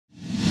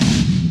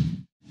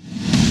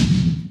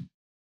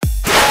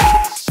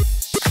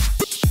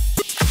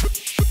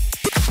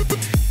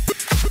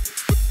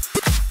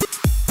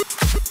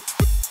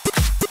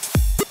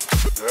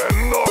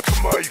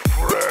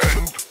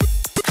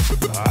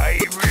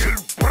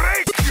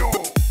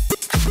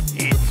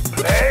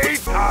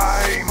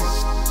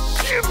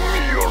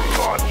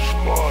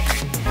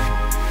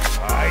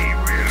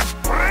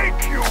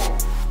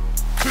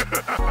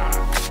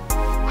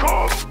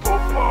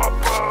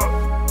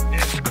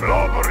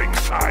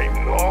time,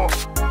 no?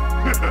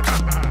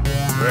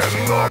 They're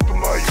not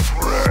my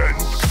friend.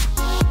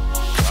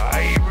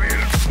 I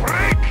will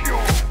break you.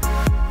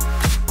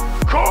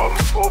 Come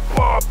to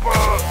Papa.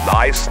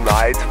 Nice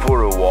night for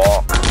a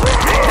walk.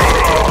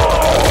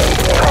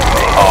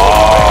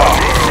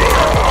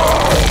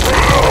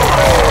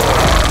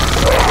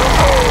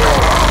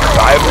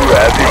 I'm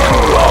ready to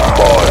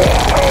rumble.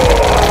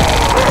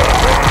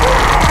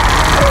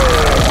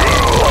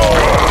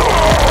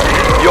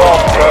 You're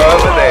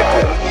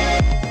terminated.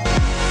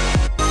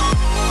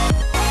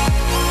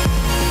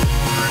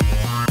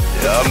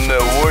 I'm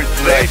the worst.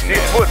 Fancy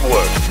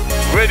footwork.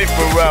 Ready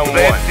for round one.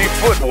 Fancy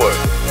footwork.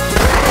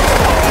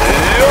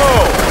 Yo!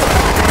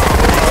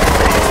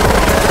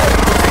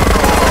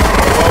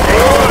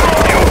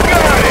 You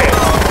got it!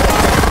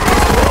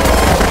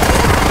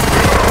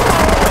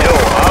 Yo,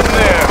 I'm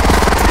there.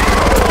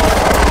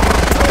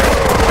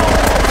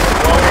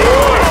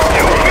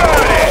 You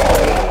got it!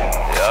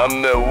 I'm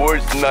the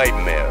worst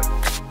nightmare.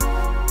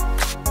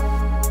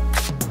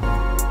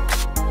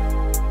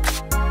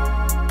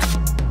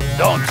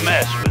 Don't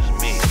mess with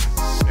me.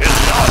 It's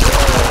not.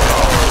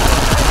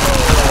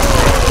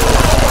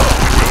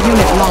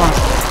 Unit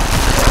lost.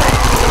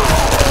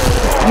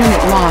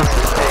 Unit lost.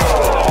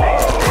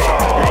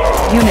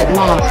 Unit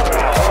lost.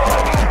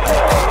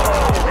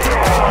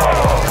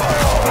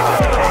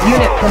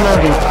 Unit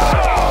promoted.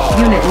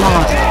 Unit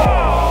lost.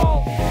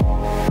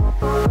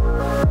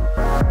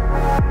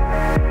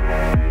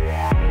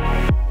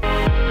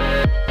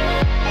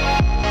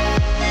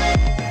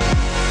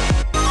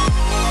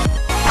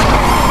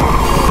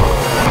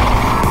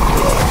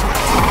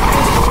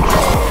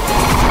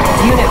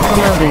 Unit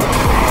promoted.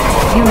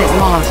 Unit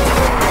lost.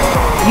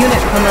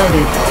 Unit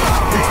promoted.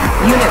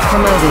 Unit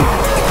promoted.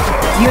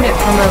 Unit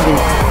promoted.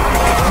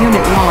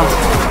 Unit lost.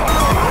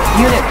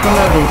 Unit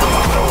promoted.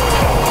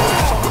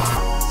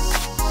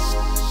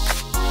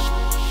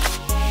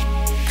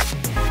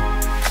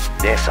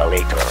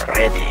 Desolator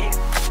ready.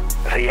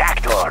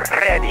 Reactor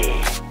ready.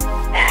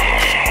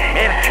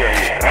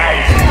 Mercury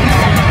rising.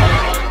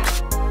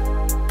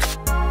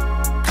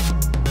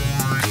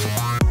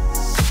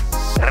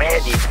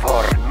 Ready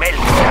for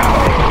meltdown.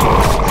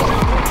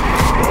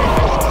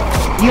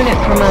 Unit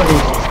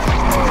promoted.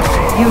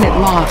 Unit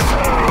lost.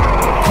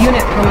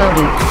 Unit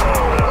promoted.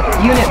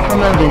 Unit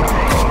promoted.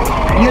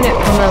 Unit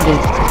promoted.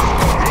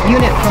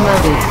 Unit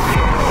promoted.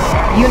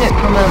 Unit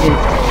promoted.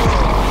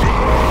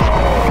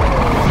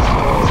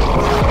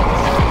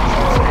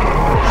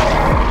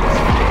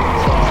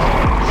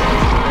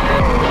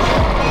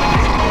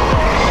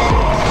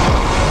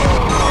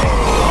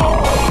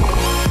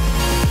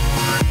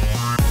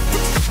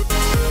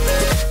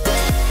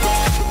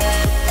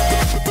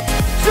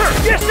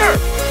 Yes, sir!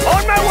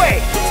 On my way!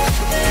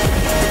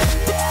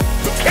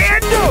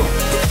 Can do!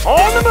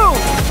 On the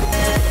move!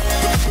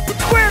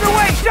 Squared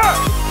away, sir!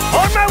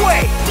 On my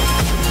way!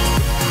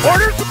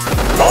 Orders!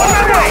 On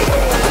my way!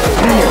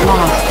 Unit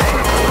lost.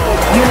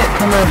 Unit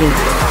promoted.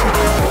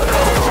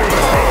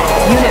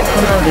 Unit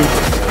promoted.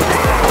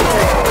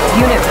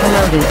 Unit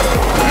promoted.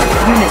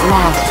 Unit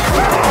lost.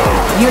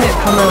 Unit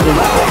promoted.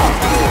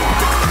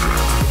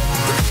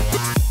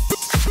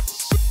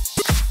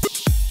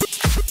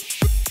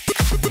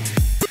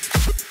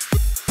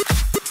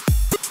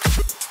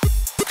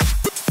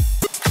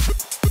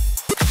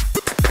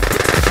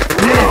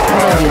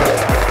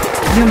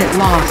 Unit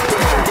lost.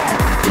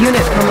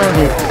 Unit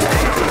promoted.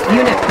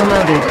 Unit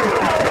promoted.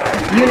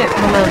 Unit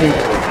promoted.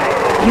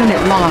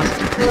 Unit lost.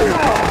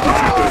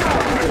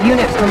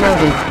 Unit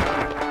promoted.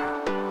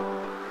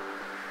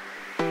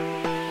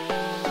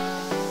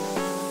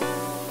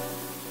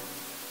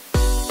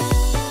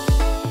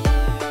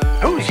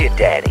 Who's your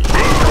daddy?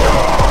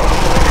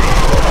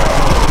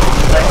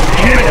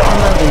 Unit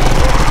promoted.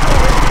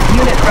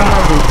 Unit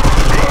promoted.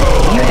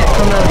 Unit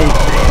promoted.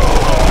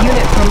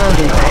 Unit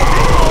promoted.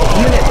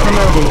 Unit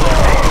promoted.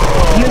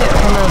 Unit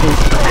promoted.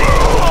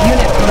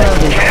 Unit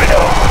promoted.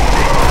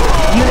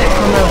 Unit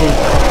promoted.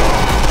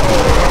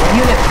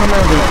 Unit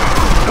promoted.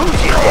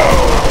 Who's your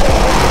daddy?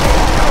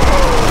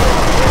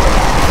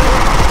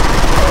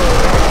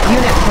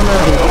 Unit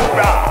promoted.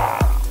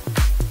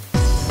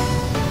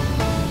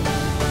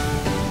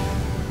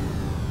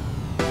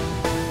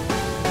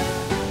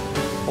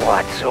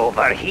 What's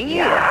over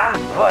here?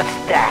 What's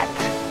that?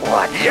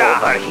 What's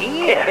over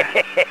here?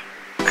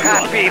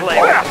 Copy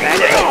later.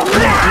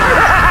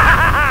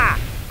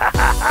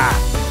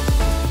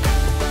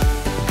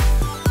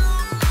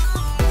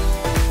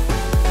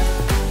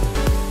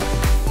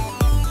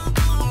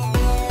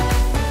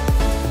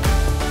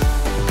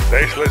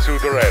 Tesla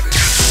suit ready.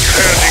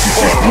 Turning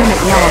forward.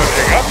 Unit lost.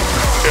 Charging up.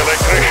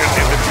 Electrician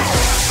in the field.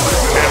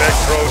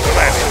 Electrodes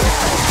ready.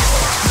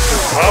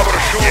 Power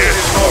shoot in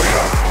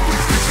motion.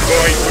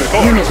 Going with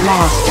Boris. Unit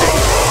lost.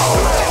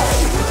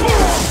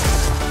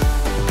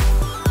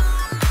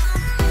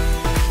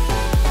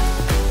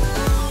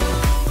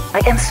 I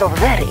am so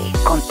very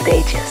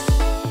contagious.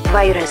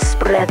 Virus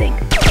spreading.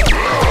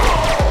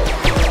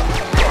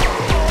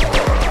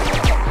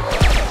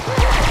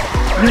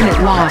 Unit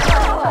lost.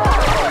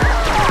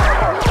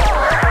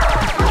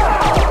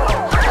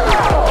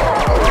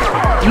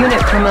 Unit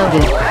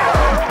promoted.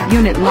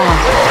 Unit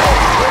lost.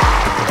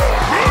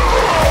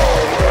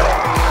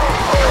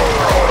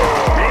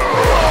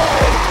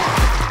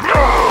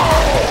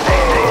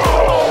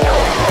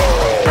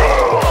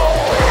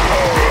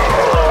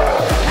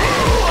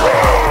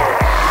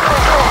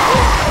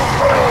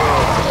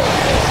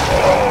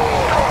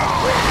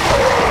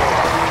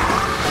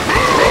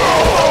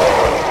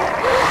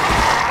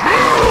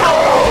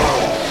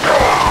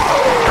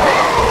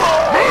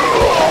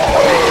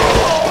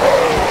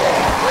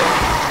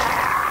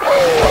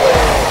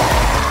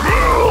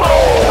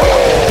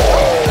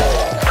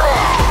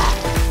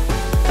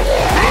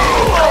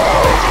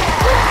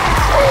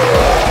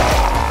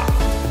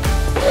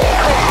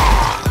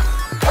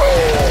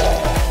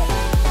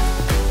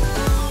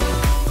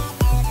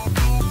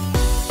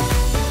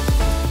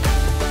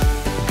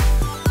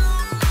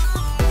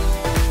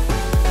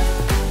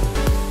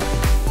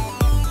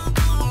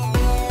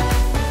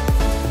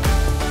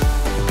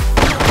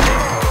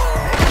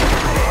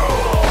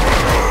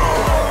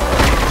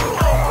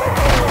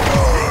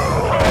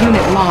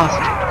 Unit lost.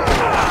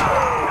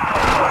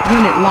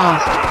 Unit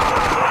lost.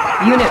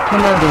 Unit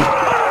promoted.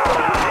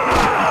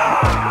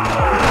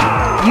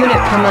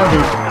 Unit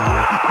promoted.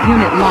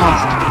 Unit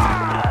lost.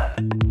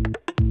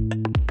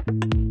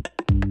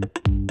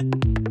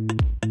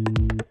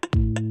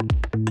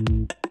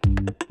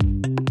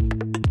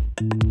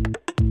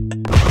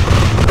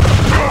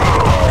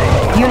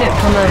 Unit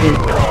promoted.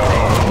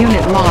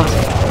 Unit lost.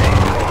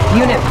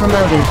 Unit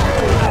promoted.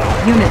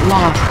 Unit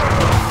lost.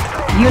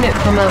 Unit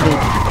promoted.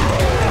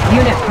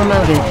 Unit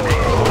promoted.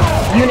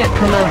 Unit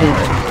promoted.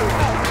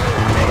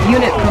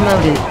 Unit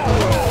promoted.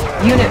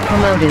 Unit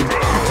promoted.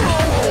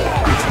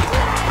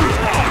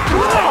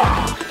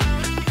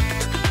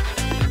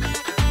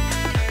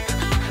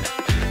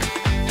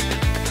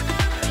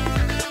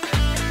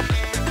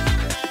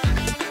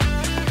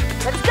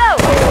 Let's go!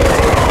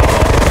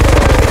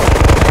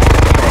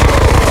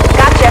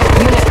 Gotcha.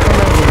 Unit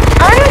promoted.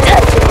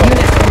 Untouchable!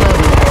 Unit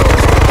promoted.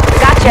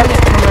 Gotcha!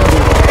 Unit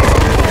promoted.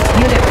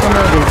 Unit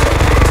promoted.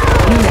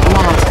 Unit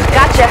lost.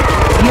 Gotcha!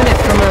 Unit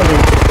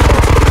promoted.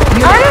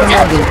 Unit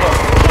promoted.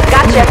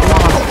 Gotcha! Unit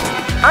lost.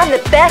 I'm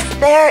the best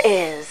there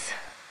is.